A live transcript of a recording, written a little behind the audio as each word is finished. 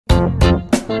Good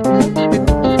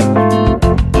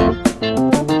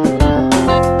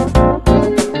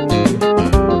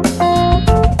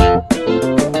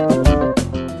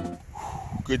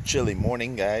chilly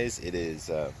morning, guys. It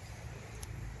is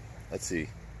let's see,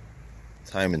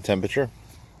 time and temperature.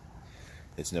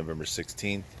 It's November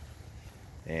 16th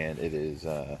and it is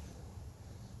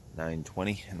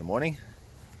 9:20 in the morning,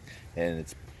 and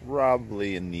it's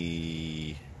probably in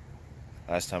the,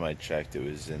 last time I checked, it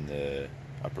was in the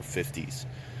upper 50s,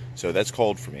 so that's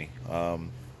cold for me.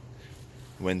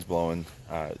 Wind's blowing,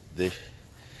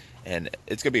 and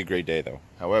it's gonna be a great day though.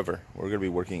 However, we're gonna be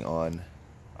working on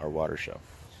our water show.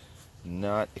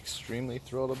 Not extremely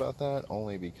thrilled about that,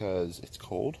 only because it's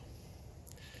cold,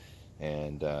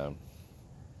 and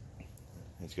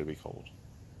it's gonna be cold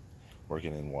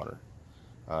working in water.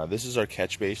 This is our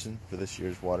catch basin for this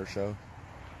year's water show.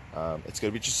 It's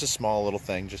gonna be just a small little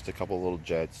thing, just a couple little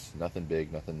jets, nothing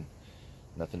big, nothing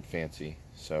fancy.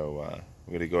 So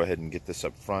we're gonna go ahead and get this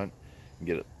up front and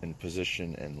get it in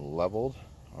position and leveled,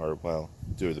 or well,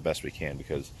 do the best we can,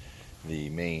 because the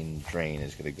main drain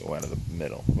is going to go out of the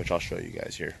middle, which I'll show you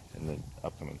guys here in the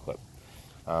upcoming clip.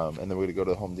 And then we're going to go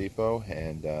to the Home Depot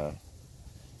and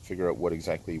figure out what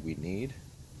exactly we need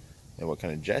and what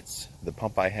kind of jets. The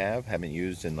pump I haven't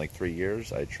used in like 3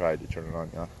 years. I tried to turn it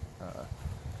on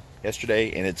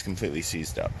yesterday and it's completely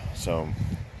seized up. So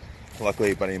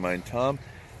luckily a buddy of mine, Tom,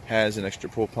 has an extra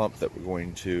pool pump that we're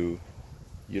going to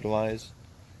utilize,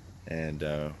 and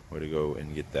we're going to go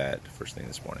and get that first thing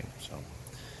this morning. So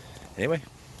anyway,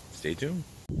 stay tuned.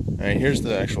 Alright, here's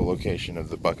the actual location of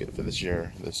the bucket for this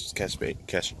year. This is catch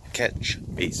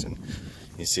basin.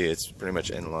 You see it's pretty much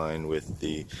in line with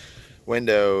the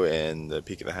window and the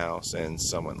peak of the house, and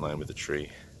somewhat in line with the tree.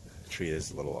 The tree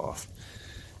is a little off.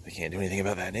 I can't do anything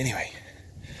about that anyway.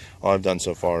 All I've done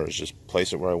so far is just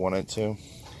place it where I want it to,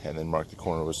 and then mark the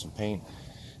corner with some paint,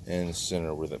 and the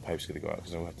center where the pipe's going to go out,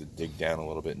 because I'm going to have to dig down a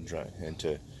little bit and dry, and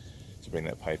to bring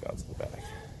that pipe out to the back.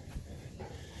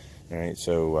 Alright,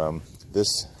 so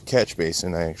this catch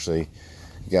basin I actually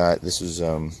got, this is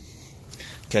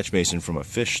catch basin from a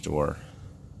fish store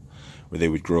where they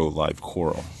would grow live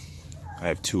coral. I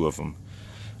have 2 of them,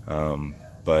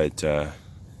 but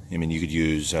I mean, you could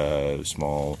use a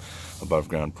small above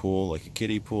ground pool like a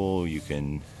kiddie pool. You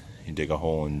can dig a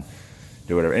hole and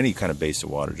do whatever, any kind of base of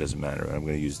water, doesn't matter. I'm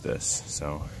going to use this.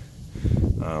 So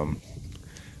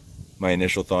my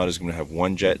initial thought is I'm going to have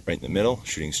one jet right in the middle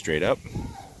shooting straight up.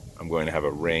 I'm going to have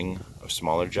a ring of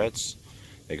smaller jets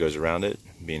that goes around it,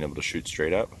 being able to shoot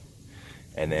straight up,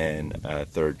 and then a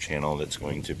third channel that's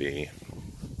going to be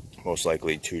most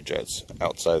likely 2 jets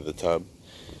outside of the tub,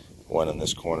 one in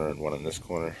this corner and one in this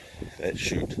corner, that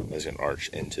shoot as an arch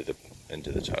into the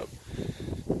tub.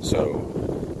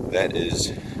 So that is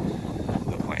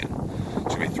the plan.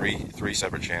 It's going to be three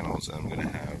separate channels, and I'm going to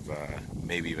have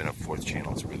maybe even a 4th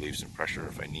channel to relieve some pressure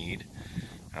if I need.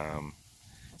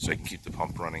 So I can keep the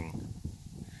pump running,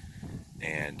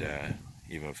 and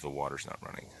even if the water's not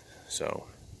running. So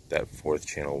that 4th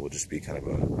channel will just be kind of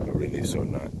a relief, so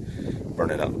I'm not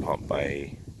burning out the pump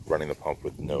by running the pump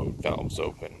with no valves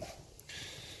open.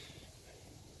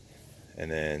 And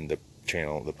then the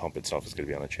pump itself is going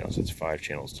to be on the channel, so it's 5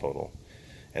 channels total.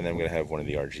 And then I'm going to have one of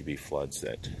the RGB floods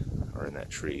that are in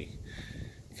that tree,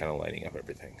 kind of lighting up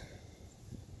everything.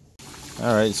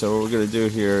 Alright, so what we're going to do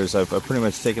here is I've pretty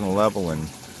much taken a level and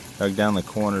dug down the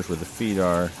corners where the feet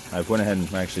are. I went ahead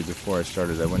and actually, before I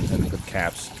started, I went ahead and put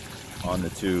caps on the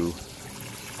 2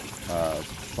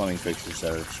 plumbing fixtures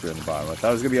that are screwed in the bottom. I thought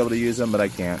I was going to be able to use them, but I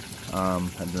can't.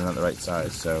 They're not the right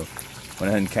size, so went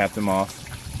ahead and capped them off.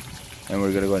 And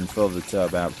we're going to go ahead and fill the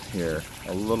tub out here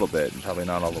a little bit, probably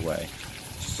not all the way,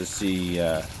 just to see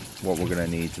what we're going to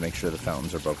need to make sure the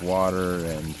fountains are above water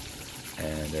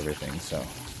and everything. So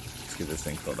let's get this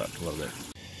thing filled up a little bit.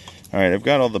 Alright, I've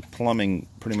got all the plumbing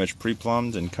pretty much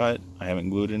pre-plumbed and cut. I haven't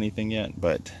glued anything yet,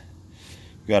 but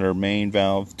we've got our main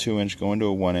valve, 2-inch, going to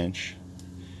a 1-inch,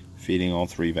 feeding all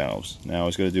 3 valves. Now I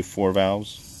was going to do 4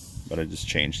 valves, but I just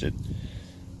changed it.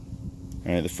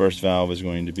 Alright, the first valve is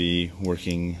going to be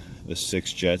working the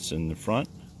 6 jets in the front,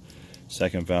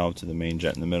 2nd valve to the main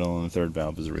jet in the middle, and the 3rd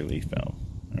valve is a relief valve.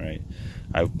 Alright,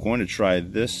 I'm going to try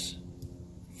this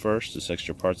first, this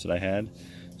extra parts that I had,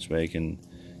 this way I can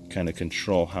kind of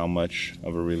control how much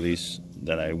of a release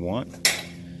that I want,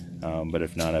 but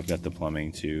if not, I've got the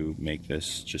plumbing to make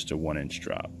this just a 1-inch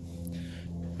drop.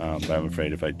 But I'm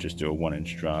afraid if I just do a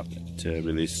 1-inch drop to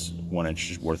release 1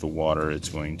 inch worth of water, it's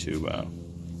going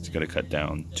to cut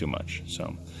down too much.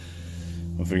 So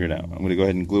we'll figure it out. I'm going to go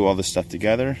ahead and glue all this stuff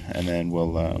together, and then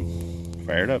we'll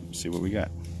fire it up, see what we got.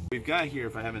 We've got here,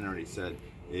 if I haven't already said,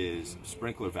 is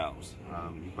sprinkler valves.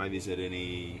 You can buy these at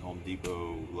any Home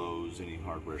Depot, Lowe's, any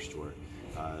hardware store.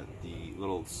 The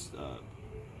little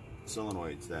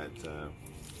solenoids that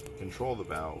control the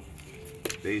valve,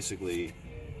 basically,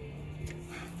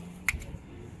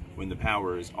 when the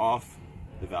power is off,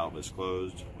 the valve is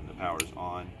closed. When the power is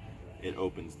on, it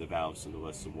opens the valve so that it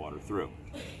lets the water through.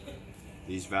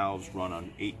 These valves run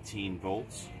on 18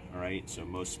 volts. All right, so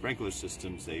most sprinkler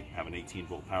systems, they have an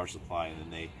 18-volt power supply,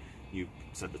 and then you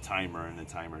set the timer, and the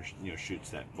timer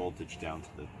shoots that voltage down to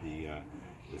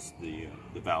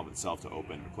the valve itself to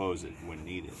open or close it when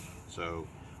needed. So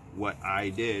what I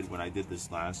did when I did this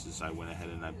last is I went ahead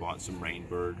and I bought some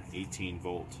Rainbird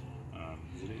 18-volt.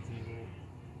 Is it 18 volt?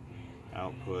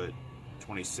 Output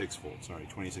 26 volts. Sorry,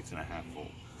 26.5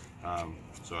 volt.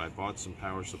 So I bought some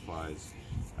power supplies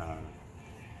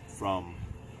from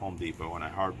Home Depot, and I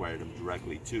hardwired them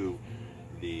directly to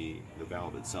the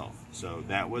valve itself. So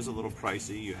that was a little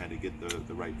pricey. You had to get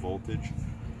the right voltage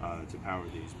to power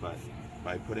these, but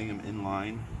by putting them in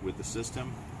line with the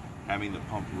system, having the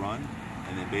pump run,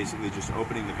 and then basically just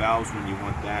opening the valves when you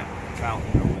want that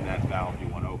fountain or when that valve you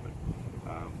want to open.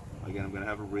 Again, I'm going to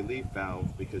have a relief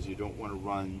valve because you don't want to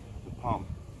run the pump,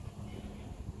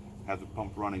 have the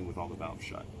pump running with all the valves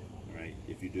shut. Right?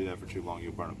 If you do that for too long,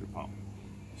 you'll burn up your pump.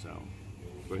 So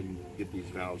go ahead and get these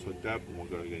valves hooked up, and we'll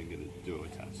go ahead and do a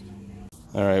test.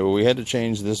 All right, well, we had to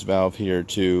change this valve here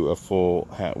to a full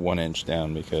 1 inch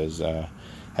down because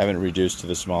having it reduced to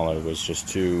the smaller was just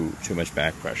too much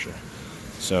back pressure.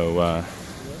 So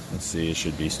let's see, it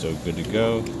should be still good to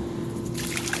go.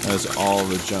 Has all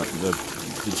the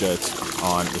jets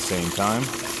on at the same time.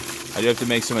 I do have to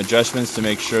make some adjustments to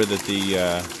make sure that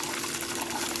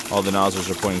all the nozzles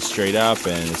are pointing straight up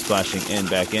and it's splashing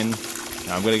back in.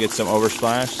 Now I'm going to get some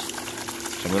oversplash,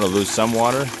 so I'm going to lose some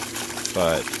water,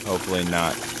 but hopefully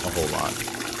not a whole lot.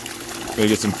 I'm going to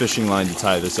get some fishing line to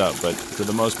tie this up, but for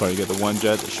the most part you get the one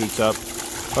jet that shoots up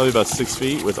probably about 6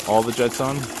 feet with all the jets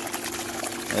on,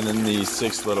 and then the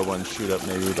 6 little ones shoot up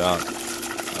maybe about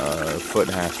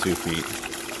 1.5 feet, 2 feet.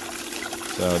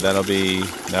 So that'll be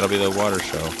the water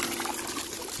show.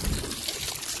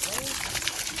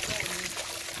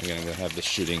 Again, I'm going to have this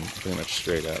shooting pretty much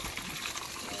straight up.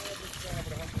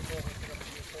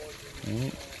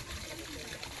 Right.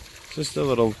 Just a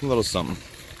little something.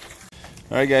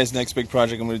 Alright guys, next big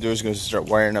project I'm going to do is going to start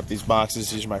wiring up these boxes.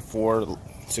 These are my 4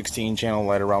 16-channel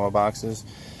Light-O-Rama boxes.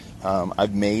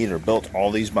 I've made or built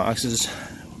all these boxes.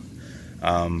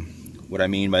 What I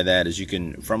mean by that is you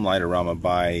can, from Light-O-Rama,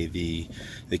 buy the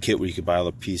kit where you can buy all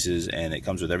the pieces and it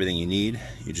comes with everything you need.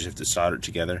 You just have to solder it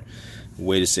together. A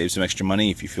way to save some extra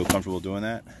money if you feel comfortable doing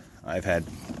that. I've had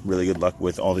really good luck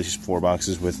with all these 4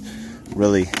 boxes with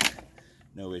really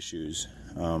no issues.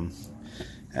 I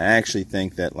actually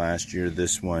think that last year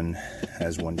this one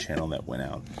has 1 channel that went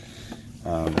out.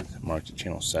 Marked at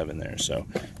channel 7 there, so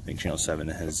I think channel 7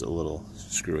 has a little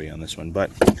screwy on this one.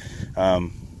 But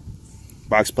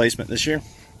box placement this year,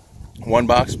 1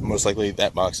 box, most likely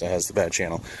that box that has the bad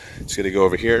channel, it's going to go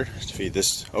over here to feed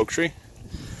this oak tree.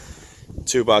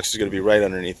 2 boxes are going to be right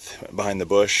underneath behind the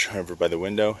bush over by the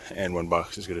window, and 1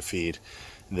 box is going to feed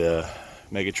the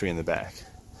mega tree in the back.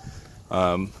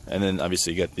 And then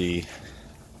obviously you got the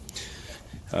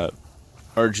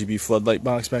RGB floodlight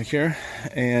box back here,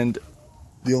 and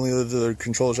the only other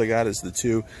controllers I got is the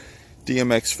 2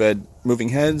 DMX fed moving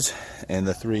heads and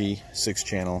the 3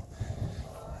 6-channel.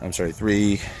 I'm sorry,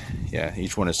 3. Yeah,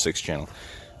 each one is 6-channel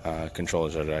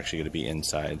controllers that are actually going to be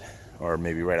inside or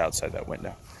maybe right outside that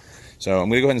window. So I'm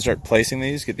going to go ahead and start placing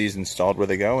these, get these installed where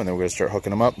they go, and then we're going to start hooking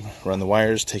them up, run the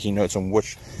wires, taking notes on what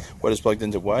is plugged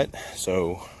into what,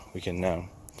 so we can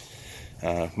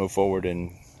move forward.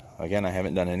 And again, I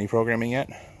haven't done any programming yet,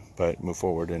 but move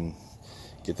forward and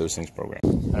get those things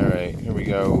programmed. Alright, here we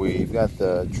go. We've got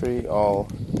the tree all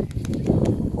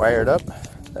wired up.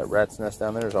 That rat's nest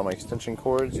down there is all my extension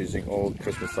cords, using old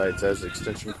Christmas lights as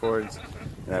extension cords.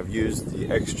 And I've used the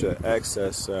extra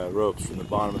excess ropes from the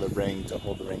bottom of the ring to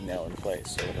hold the ring now in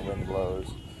place, so when the wind blows,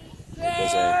 it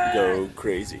doesn't go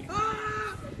crazy.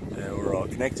 And we're all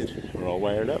connected. We're all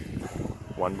wired up.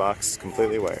 1 box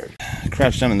completely wired.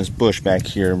 Crouched down in this bush back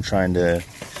here. I'm trying to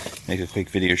make a quick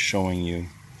video showing you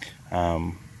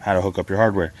how to hook up your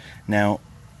hardware. Now,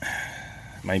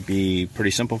 it might be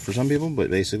pretty simple for some people, but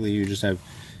basically you just have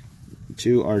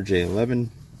 2 RJ11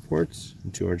 ports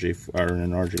and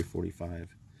an RJ45,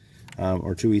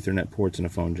 or 2 Ethernet ports and a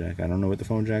phone jack. I don't know what the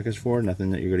phone jack is for.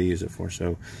 Nothing that you're going to use it for.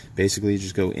 So basically, you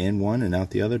just go in one and out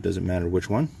the other. Doesn't matter which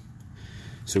one.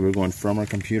 So we're going from our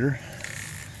computer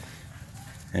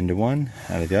into one,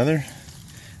 out of the other,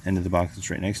 into the box that's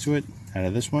right next to it, out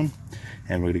of this one,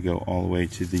 and we're going to go all the way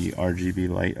to the RGB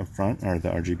light up front, or the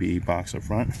RGB box up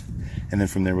front, and then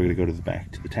from there we're going to go to the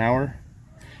back to the tower,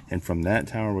 and from that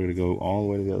tower we're going to go all the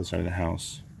way to the other side of the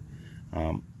house,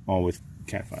 all with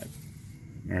Cat 5,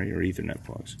 all right, or Ethernet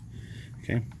plugs.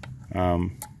 Okay.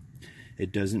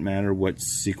 It doesn't matter what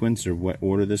sequence or what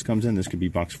order this comes in. This could be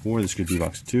box 4, this could be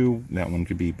box 2, that one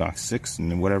could be box 6,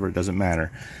 and whatever, it doesn't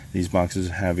matter. These boxes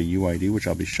have a UID, which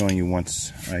I'll be showing you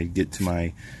once I get to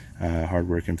my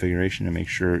hardware configuration and make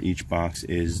sure each box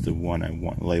is the one I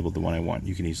want, labeled the one I want.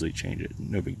 You can easily change it,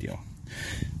 no big deal.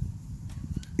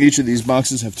 Each of these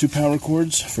boxes have 2 power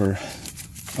cords for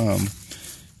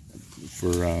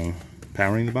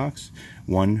powering the box.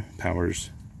 One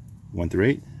powers 1 through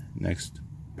 8, next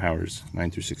powers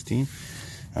 9 through 16.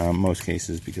 Most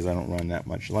cases, because I don't run that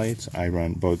much lights, I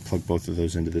plug both of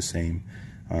those into the same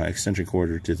extension cord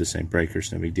or to the same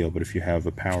breakers, no big deal. But if you have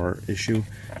a power issue,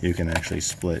 you can actually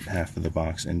split half of the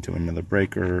box into another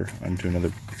breaker, into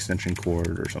another extension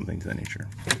cord, or something to that nature.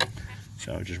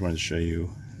 So I just wanted to show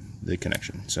you the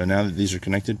connection. So now that these are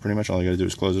connected, pretty much all you gotta do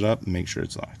is close it up and make sure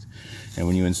it's locked. And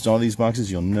when you install these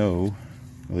boxes, you'll know,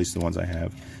 at least the ones I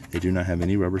have, they do not have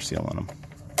any rubber seal on them.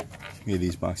 Okay,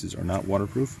 these boxes are not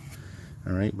waterproof,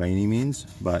 all right, by any means,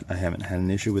 but I haven't had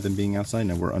an issue with them being outside.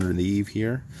 Now we're under the eave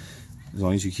here. As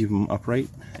long as you keep them upright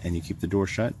and you keep the door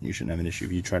shut, you shouldn't have an issue.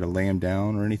 If you try to lay them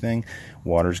down or anything,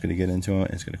 water's going to get into them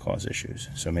and it's going to cause issues.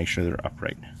 So make sure they're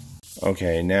upright.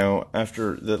 Okay, now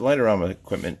after the Lightorama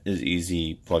equipment is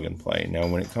easy plug and play. Now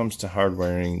when it comes to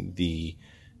hardwiring the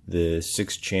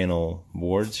 6-channel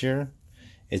boards here,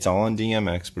 it's all on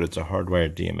DMX, but it's a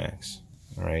hardwired DMX.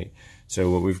 All right. So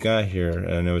what we've got here,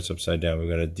 and I know it's upside down, we've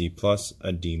got a D plus,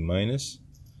 a D minus,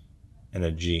 and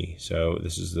a G. So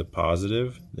this is the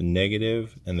positive, the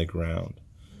negative, and the ground.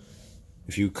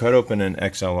 If you cut open an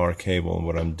XLR cable,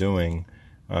 what I'm doing,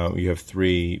 you have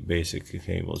 3 basic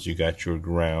cables. You got your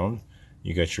ground,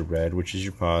 you got your red, which is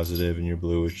your positive, and your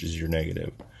blue, which is your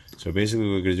negative. So basically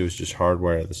what we're going to do is just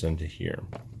hardwire this into here.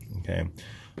 Okay.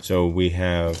 So we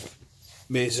have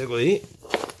basically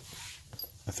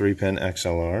a 3-pin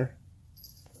XLR.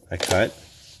 I cut.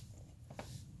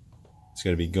 It's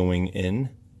going to be going in.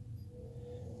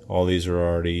 All these are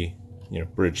already,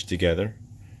 bridged together.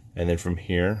 And then from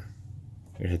here,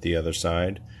 we hit the other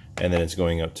side, and then it's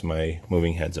going up to my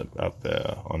moving heads up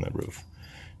on the roof.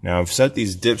 Now I've set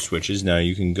these dip switches. Now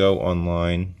you can go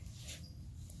online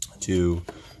to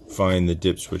find the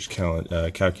dip switch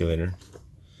calculator.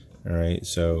 All right,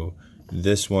 so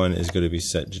this one is going to be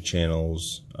set to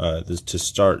channels to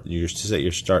set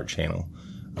your start channel.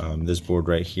 This board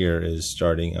right here is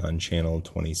starting on channel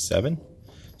 27.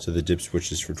 So the dip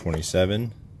switches for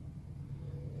 27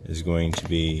 is going to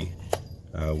be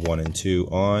 1 and 2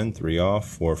 on, 3 off,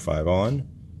 4, 5 on,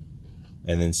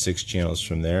 and then 6 channels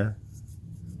from there,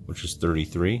 which is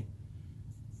 33.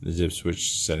 The dip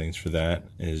switch settings for that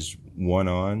is 1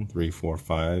 on, 3, 4,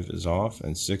 5 is off,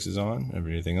 and 6 is on.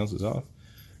 Everything else is off.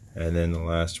 And then the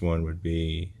last one would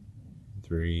be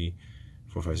 3,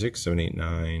 4, 5, 6, 7, 8,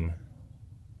 9,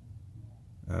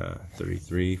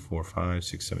 33, 4, 5,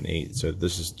 6, 7, 8. So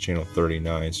this is channel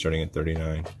 39, starting at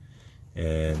 39.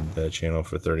 And the channel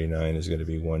for 39 is going to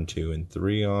be 1, 2, and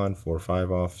 3 on, 4,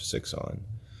 5 off, 6 on.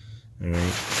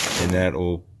 Alright, and that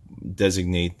will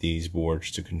designate these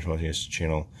boards to control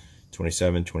channel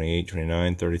 27, 28,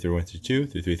 29, 33, 1 through 2,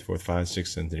 33, 4, 5,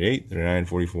 6, 7, 38, 39,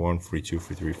 44, 42,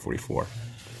 43, 44.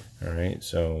 Alright,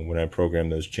 so when I program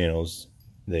those channels,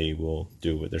 they will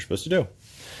do what they're supposed to do.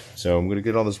 So I'm going to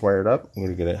get all this wired up, I'm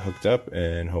going to get it hooked up,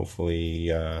 and hopefully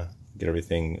get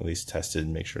everything at least tested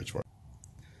and make sure it's working.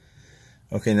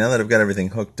 Okay, now that I've got everything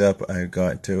hooked up, I've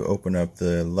got to open up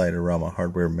the Lightorama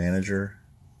Hardware Manager.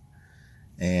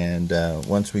 And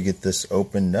once we get this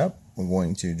opened up, we're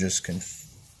going to just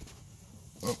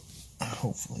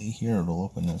hopefully here it'll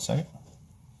open in a second.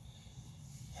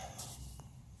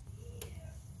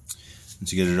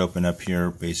 Once you get it open up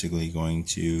here, basically going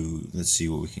to, let's see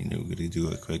what we can do. We're going to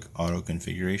do a quick auto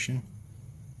configuration.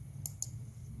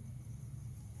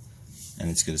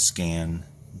 And it's going to scan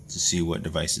to see what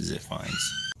devices it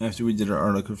finds. After we did our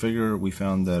auto configure, we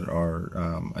found that our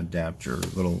adapter,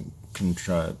 little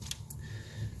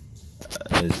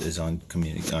is on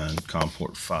COM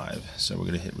port 5. So we're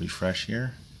going to hit refresh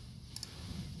here.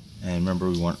 And remember,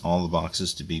 we want all the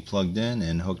boxes to be plugged in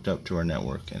and hooked up to our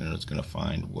network, and it's going to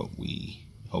find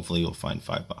hopefully you'll find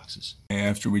 5 boxes.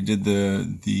 After we did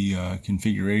the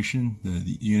configuration,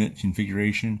 the unit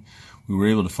configuration, we were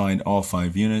able to find all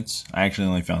 5 units. I actually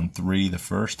only found 3 the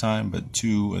first time, but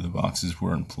 2 of the boxes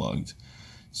were unplugged.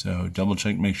 So double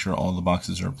check, make sure all the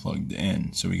boxes are plugged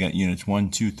in. So we got units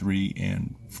 1, 2, 3,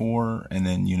 and 4, and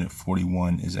then unit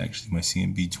 41 is actually my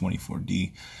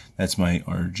CMB24D. That's my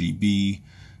RGB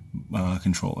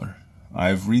controller.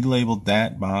 I've relabeled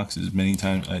that box as many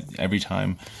times, every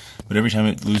time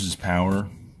it loses power,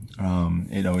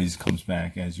 it always comes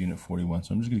back as unit 41.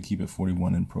 So I'm just going to keep it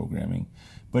 41 in programming.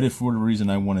 But if for whatever reason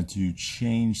I wanted to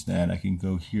change that, I can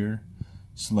go here,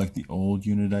 select the old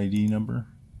unit ID number,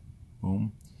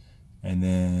 boom, and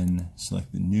then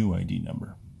select the new ID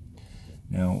number.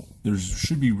 Now, there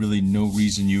should be really no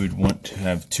reason you would want to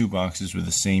have two boxes with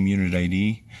the same unit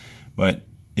ID, but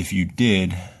if you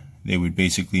did, they would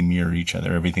basically mirror each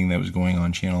other. Everything that was going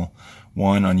on channel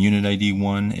 1 on unit ID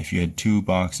 1, if you had two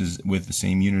boxes with the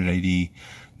same unit ID,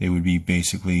 they would be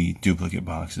basically duplicate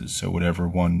boxes. So whatever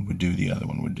one would do, the other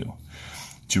one would do.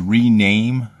 To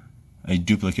rename a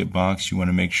duplicate box, you want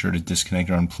to make sure to disconnect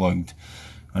or unplug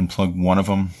one of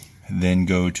them, then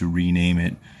go to rename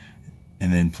it,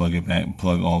 and then plug it back,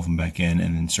 plug all of them back in,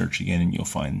 and then search again, and you'll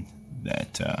find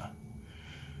that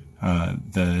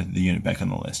the unit back on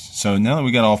the list. So now that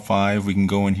we got all 5, we can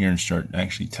go in here and start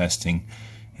actually testing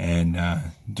and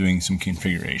doing some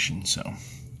configuration. So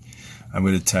I'm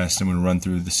going to test. I'm going to run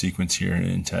through the sequence here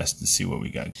and test to see what we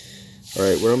got. All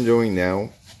right, what I'm doing now,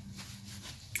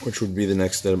 which would be the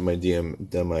next step of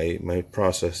my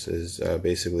process, is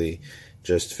basically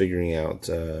just figuring out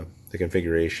the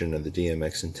configuration of the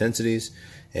DMX intensities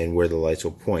and where the lights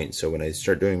will point. So when I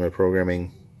start doing my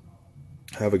programming,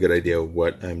 I have a good idea of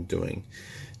what I'm doing.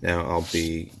 Now, I'll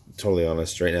be totally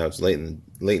honest. Right now, it's late in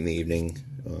the evening.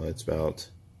 It's about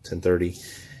 10:30,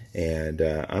 and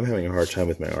I'm having a hard time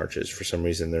with my arches. For some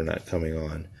reason, they're not coming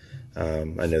on.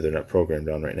 I know they're not programmed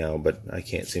on right now, but I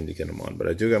can't seem to get them on. But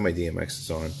I do got my DMXs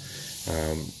on,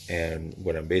 and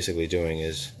what I'm basically doing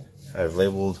is I've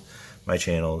labeled my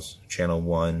channels. Channel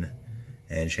 1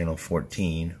 and channel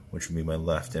 14, which would be my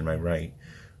left and my right,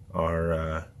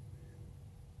 are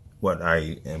what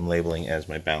I am labeling as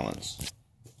my balance.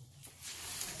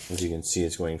 As you can see,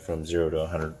 it's going from 0 to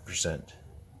 100%.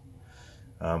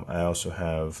 I also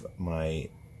have my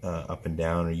up and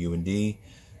down, or U and D,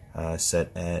 set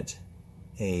at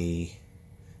a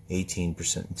 18%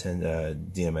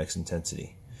 DMX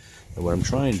intensity. And what I'm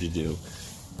trying to do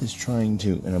is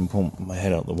and I'm pulling my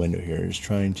head out the window here, is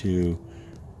trying to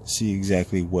see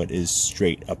exactly what is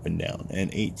straight up and down.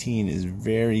 And 18 is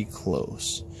very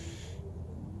close.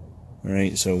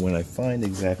 Alright, so when I find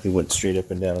exactly what's straight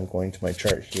up and down, I'm going to my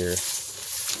chart here,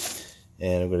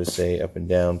 and I'm going to say up and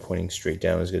down, pointing straight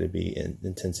down is going to be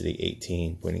intensity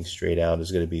 18, pointing straight out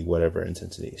is going to be whatever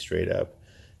intensity, straight up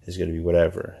is going to be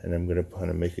whatever, and I'm going to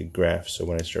kind of make a graph, so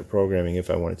when I start programming,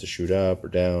 if I want it to shoot up or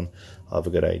down, I'll have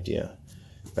a good idea.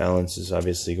 Balance is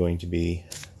obviously going to be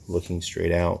looking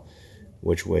straight out,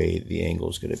 which way the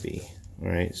angle is going to be.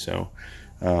 Alright, so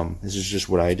this is just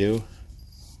what I do.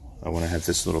 I want to have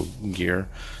this little gear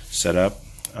set up,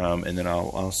 and then I'll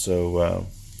also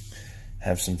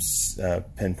have some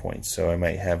pinpoints. So I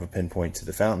might have a pinpoint to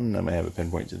the fountain, I might have a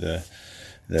pinpoint to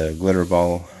the glitter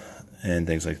ball, and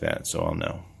things like that, so I'll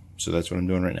know. So that's what I'm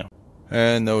doing right now.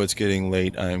 And though it's getting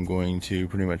late, I'm going to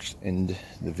pretty much end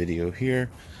the video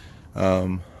here.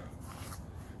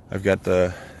 I've got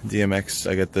the DMX,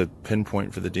 I got the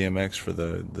pinpoint for the DMX for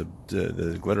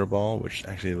the glitter ball, which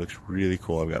actually looks really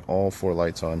cool. I've got all 4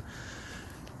 lights on,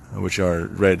 which are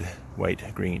red, white,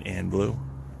 green, and blue.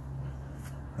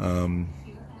 The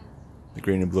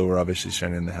green and blue are obviously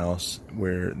shining in the house,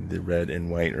 where the red and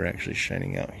white are actually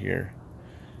shining out here.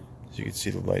 So you can see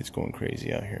the lights going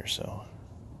crazy out here. So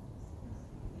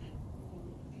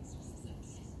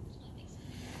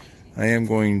I am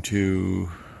going to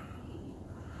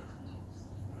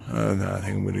no, I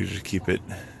think I'm going to just keep it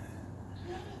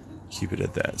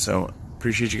at that. So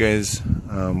appreciate you guys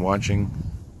watching.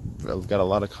 I've got a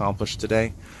lot accomplished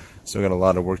today, still got a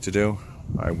lot of work to do.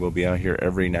 I will be out here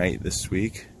every night this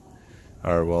week,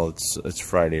 or well, it's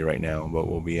Friday right now, but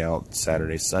we'll be out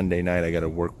Saturday, Sunday night. I got to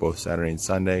work both Saturday and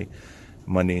Sunday.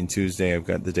 Monday and Tuesday I've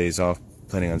got the days off,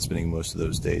 planning on spending most of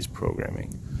those days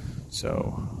programming.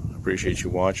 So appreciate you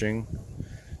watching.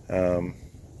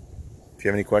 If you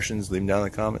have any questions, leave them down in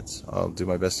the comments. I'll do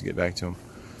my best to get back to them.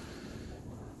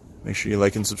 Make sure you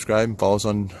like and subscribe and follow us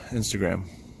on Instagram.